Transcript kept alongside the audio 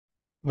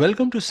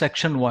Welcome to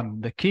Section 1,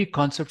 the key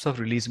concepts of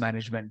release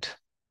management.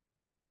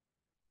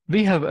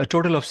 We have a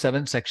total of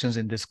 7 sections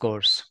in this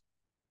course,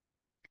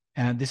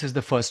 and this is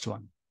the first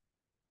one.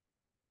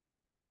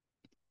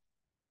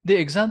 The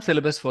exam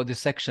syllabus for this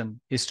section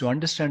is to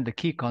understand the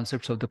key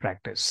concepts of the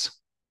practice.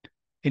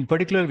 In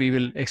particular, we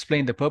will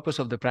explain the purpose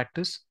of the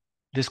practice,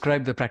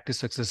 describe the practice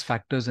success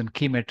factors and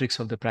key metrics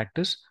of the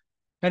practice,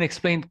 and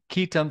explain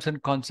key terms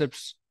and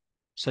concepts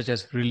such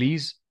as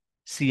release,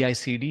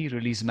 CI/CD,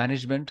 release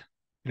management,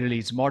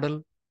 release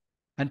model,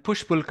 and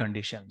push-pull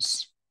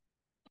conditions.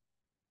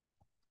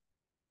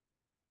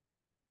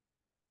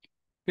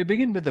 We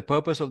begin with the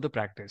purpose of the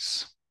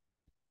practice.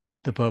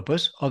 The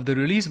purpose of the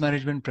release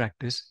management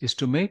practice is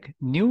to make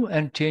new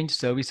and changed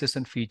services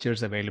and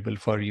features available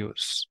for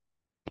use.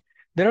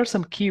 There are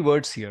some key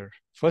words here.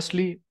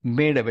 Firstly,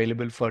 made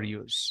available for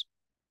use.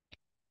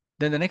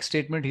 Then the next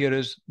statement here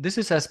is, this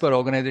is as per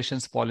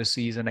organization's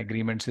policies and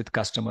agreements with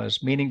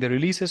customers, meaning the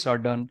releases are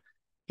done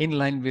in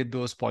line with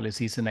those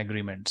policies and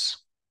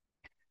agreements.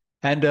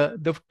 And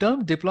the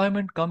term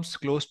deployment comes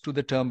close to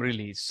the term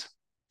release.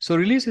 So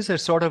release is a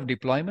sort of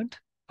deployment.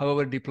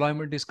 However,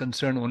 deployment is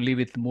concerned only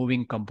with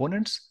moving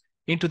components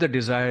into the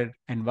desired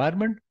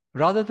environment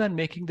rather than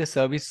making the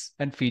service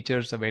and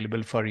features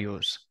available for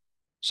use.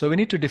 So we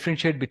need to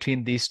differentiate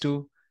between these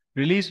two.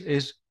 Release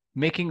is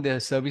making the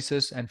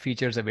services and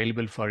features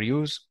available for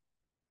use,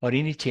 or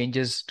any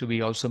changes to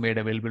be also made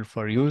available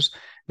for use,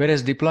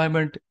 whereas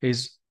deployment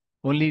is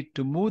only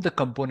to move the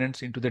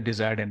components into the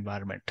desired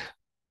environment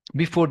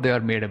before they are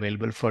made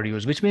available for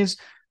use, which means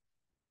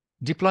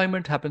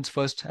deployment happens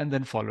first and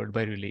then followed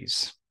by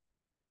release.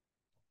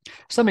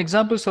 Some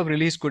examples of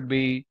release could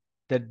be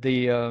that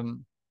the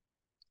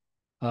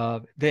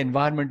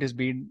environment is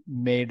being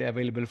made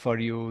available for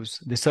use,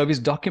 the service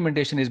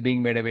documentation is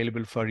being made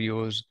available for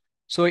use.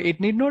 So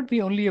it need not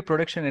be only a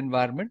production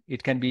environment.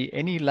 It can be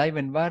any live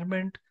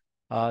environment,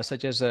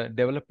 such as a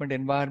development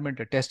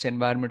environment, a test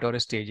environment, or a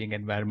staging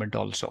environment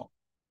also.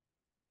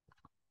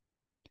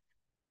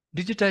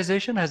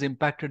 Digitization has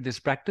impacted this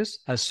practice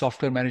as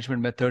software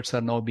management methods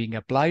are now being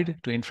applied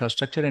to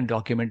infrastructure and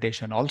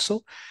documentation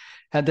also.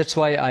 And that's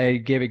why I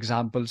gave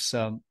examples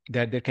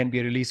that there can be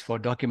a release for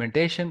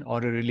documentation or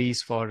a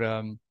release for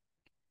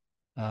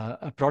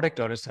a product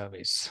or a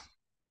service.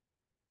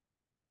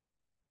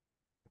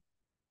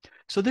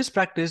 So this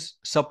practice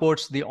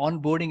supports the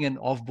onboarding and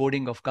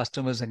offboarding of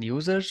customers and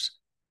users.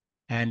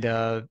 And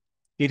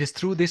it is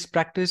through this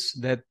practice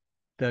that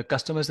the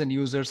customers and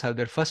users have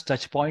their first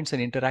touch points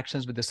and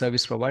interactions with the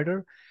service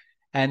provider.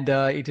 And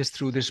it is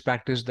through this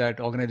practice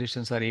that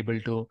organizations are able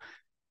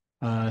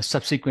to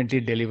subsequently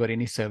deliver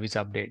any service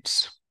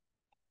updates.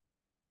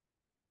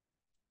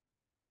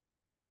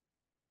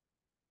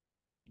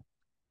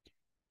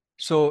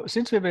 So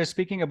since we were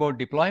speaking about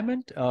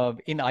deployment,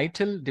 in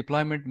ITIL,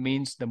 deployment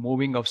means the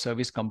moving of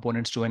service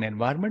components to an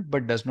environment,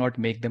 but does not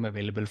make them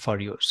available for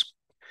use.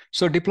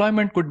 So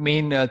deployment could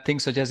mean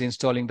things such as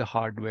installing the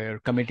hardware,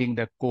 committing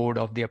the code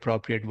of the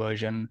appropriate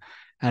version,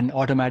 and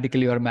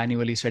automatically or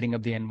manually setting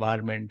up the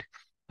environment,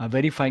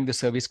 verifying the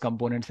service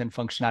components and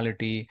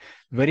functionality,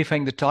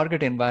 verifying the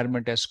target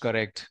environment as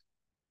correct.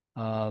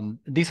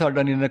 These are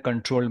done in a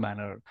controlled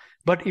manner,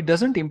 but it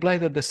doesn't imply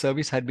that the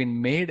service had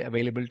been made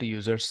available to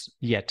users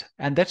yet.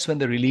 And that's when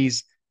the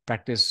release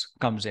practice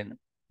comes in.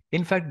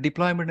 In fact,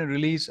 deployment and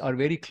release are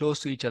very close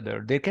to each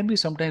other. There can be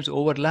sometimes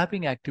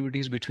overlapping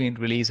activities between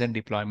release and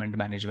deployment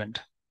management.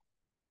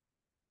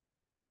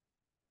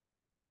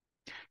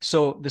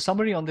 So the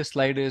summary on this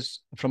slide is,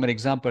 from an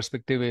exam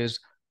perspective,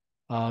 is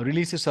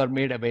releases are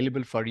made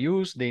available for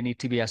use. They need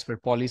to be as per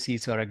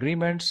policies or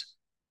agreements.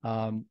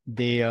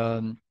 They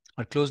are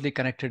closely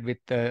connected with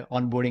the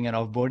onboarding and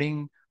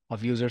offboarding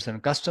of users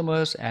and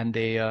customers, and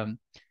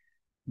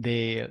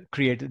they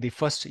create the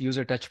first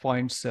user touch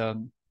points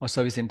or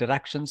service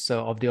interactions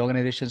of the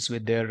organizations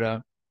with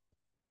their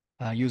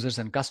users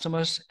and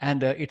customers,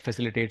 and it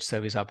facilitates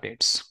service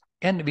updates.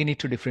 And we need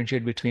to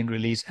differentiate between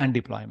release and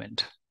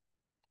deployment.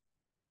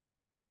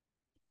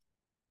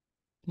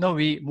 Now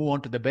we move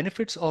on to the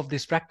benefits of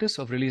this practice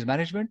of release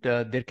management.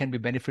 There can be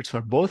benefits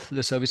for both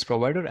the service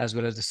provider as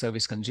well as the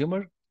service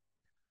consumer.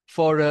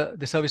 For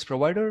the service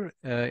provider,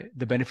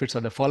 the benefits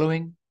are the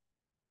following.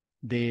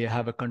 They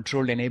have a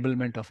controlled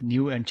enablement of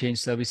new and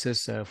changed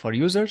services for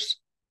users.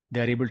 They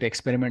are able to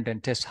experiment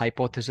and test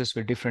hypotheses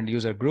with different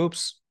user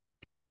groups.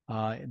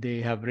 They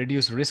have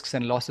reduced risks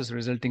and losses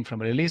resulting from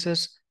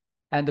releases.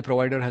 And the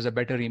provider has a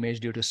better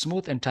image due to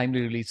smooth and timely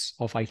release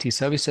of IT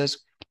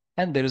services.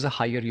 And there is a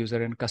higher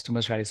user and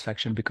customer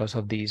satisfaction because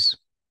of these.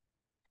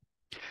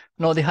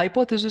 Now, the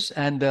hypothesis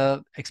and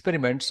the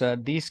experiments,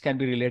 these can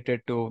be related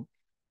to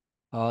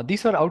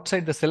these are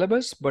outside the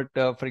syllabus, but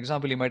for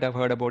example, you might have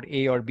heard about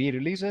A or B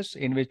releases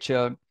in which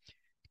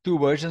two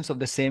versions of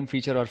the same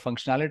feature or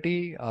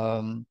functionality,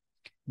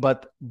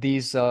 but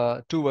these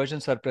two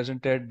versions are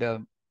presented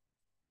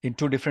in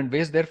two different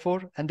ways,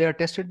 therefore, and they are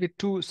tested with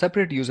two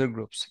separate user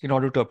groups in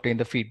order to obtain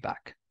the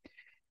feedback.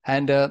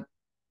 And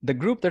the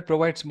group that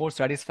provides more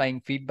satisfying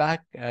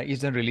feedback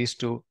is then released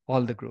to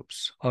all the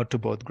groups or to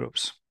both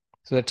groups.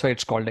 So that's why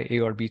it's called A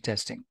or B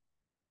testing.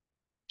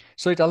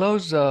 So it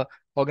allows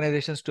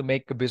organizations to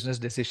make business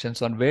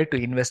decisions on where to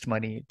invest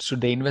money.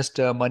 Should they invest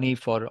money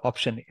for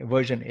option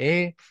version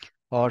A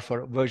or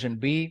for version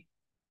B,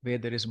 where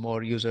there is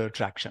more user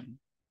traction?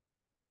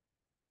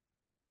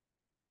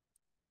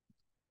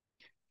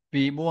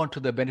 We move on to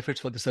the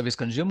benefits for the service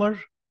consumer.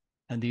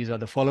 And these are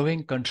the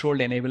following: controlled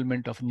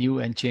enablement of new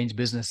and change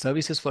business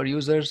services for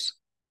users.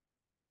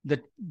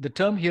 The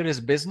term here is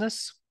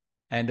business.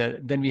 And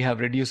then we have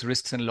reduced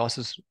risks and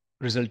losses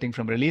resulting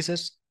from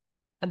releases.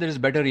 And there is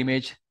better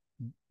image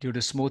due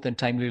to smooth and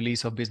timely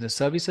release of business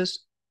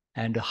services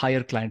and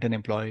higher client and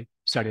employee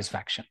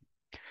satisfaction.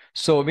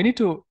 So we need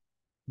to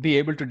be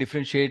able to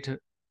differentiate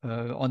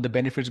on the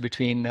benefits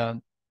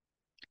between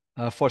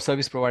for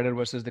service provider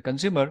versus the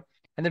consumer.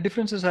 And the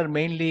differences are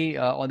mainly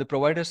on the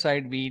provider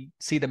side, we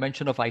see the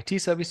mention of IT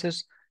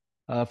services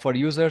for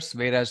users,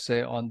 whereas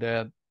on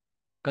the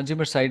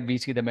consumer side, we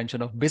see the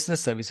mention of business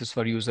services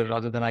for users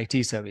rather than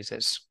IT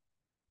services.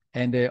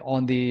 And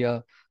on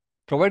the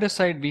provider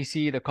side, we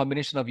see the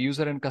combination of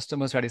user and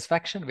customer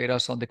satisfaction,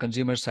 whereas on the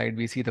consumer side,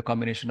 we see the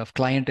combination of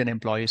client and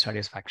employee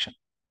satisfaction.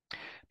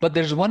 But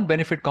there's one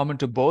benefit common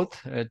to both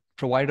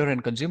provider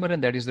and consumer,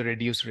 and that is the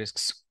reduced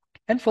risks.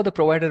 And for the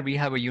provider, we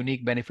have a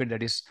unique benefit,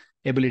 that is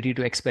ability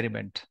to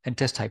experiment and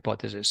test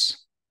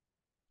hypotheses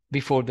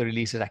before the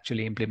release is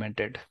actually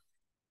implemented.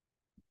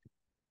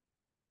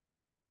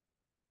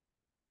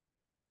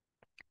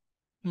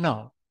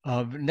 Now,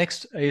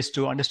 next is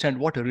to understand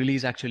what a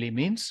release actually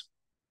means.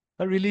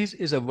 A release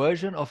is a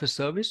version of a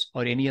service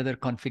or any other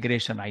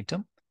configuration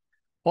item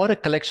or a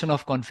collection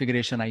of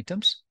configuration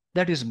items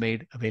that is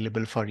made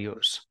available for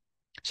use.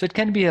 So it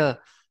can be a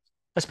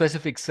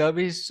specific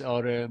service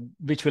or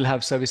which will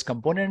have service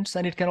components,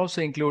 and it can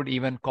also include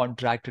even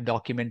contract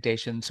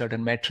documentation,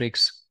 certain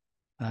metrics,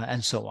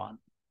 and so on.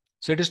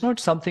 So it is not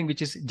something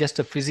which is just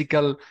a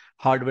physical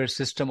hardware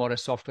system or a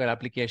software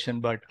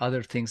application, but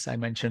other things I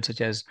mentioned, such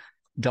as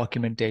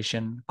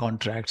documentation,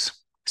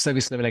 contracts,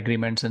 service level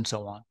agreements, and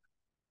so on.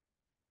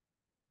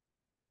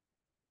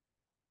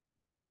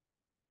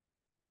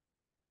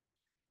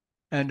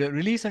 And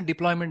release and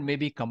deployment may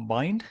be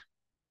combined,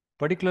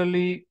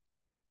 particularly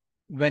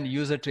when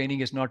user training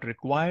is not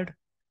required,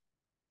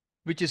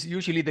 which is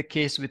usually the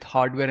case with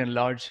hardware and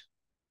large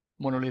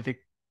monolithic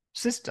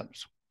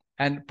systems.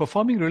 And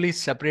performing release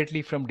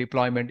separately from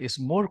deployment is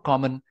more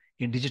common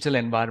in digital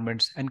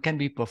environments and can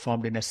be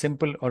performed in a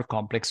simple or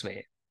complex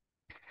way.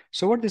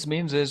 So what this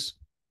means is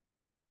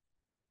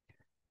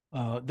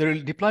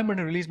the deployment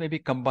and release may be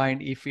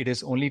combined if it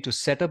is only to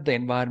set up the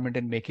environment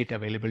and make it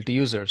available to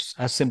users,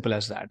 as simple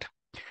as that.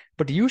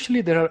 But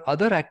usually there are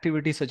other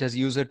activities such as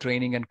user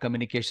training and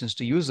communications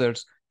to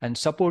users and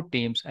support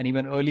teams and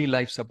even early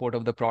life support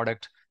of the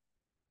product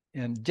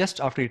and just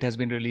after it has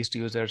been released to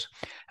users.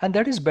 And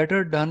that is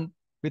better done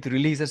with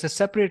release as a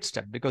separate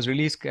step, because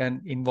release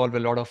can involve a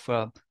lot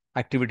of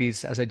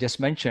activities, as I just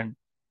mentioned,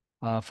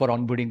 for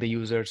onboarding the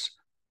users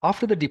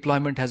after the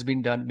deployment has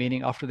been done,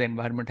 meaning after the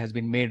environment has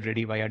been made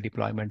ready via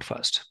deployment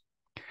first.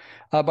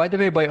 By the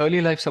way, by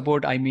early life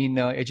support, I mean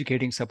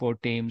educating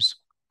support teams,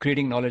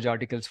 creating knowledge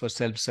articles for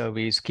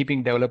self-service,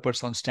 keeping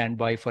developers on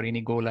standby for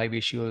any go-live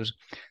issues.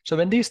 So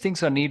when these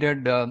things are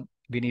needed,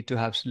 we need to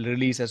have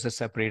release as a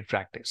separate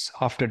practice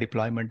after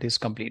deployment is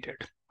completed.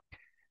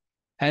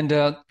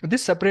 And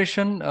this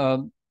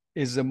separation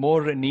is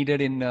more needed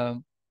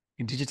in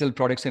digital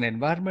products and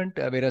environment,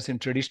 whereas in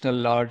traditional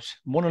large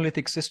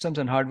monolithic systems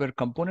and hardware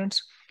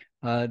components,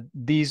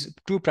 these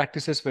two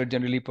practices were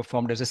generally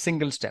performed as a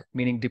single step,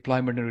 meaning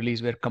deployment and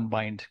release were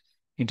combined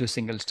into a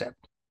single step.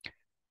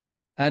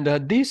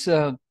 And these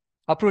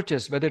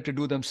approaches, whether to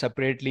do them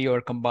separately or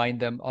combine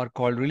them, are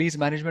called release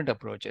management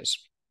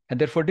approaches. And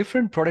therefore,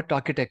 different product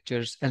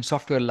architectures and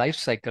software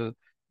lifecycle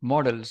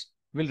models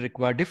will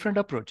require different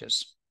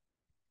approaches.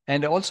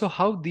 And also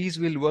how these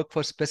will work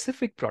for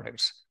specific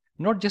products,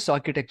 not just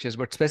architectures,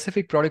 but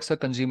specific products or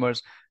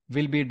consumers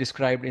will be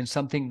described in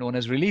something known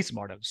as release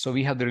models. So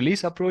we have the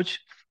release approach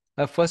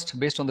first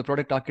based on the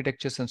product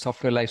architectures and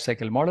software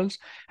lifecycle models,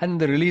 and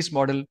the release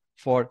model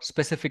for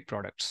specific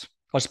products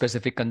or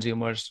specific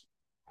consumers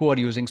who are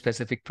using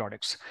specific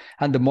products.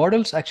 And the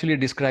models actually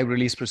describe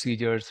release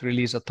procedures,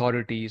 release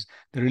authorities,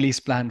 the release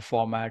plan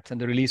formats,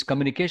 and the release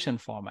communication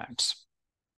formats.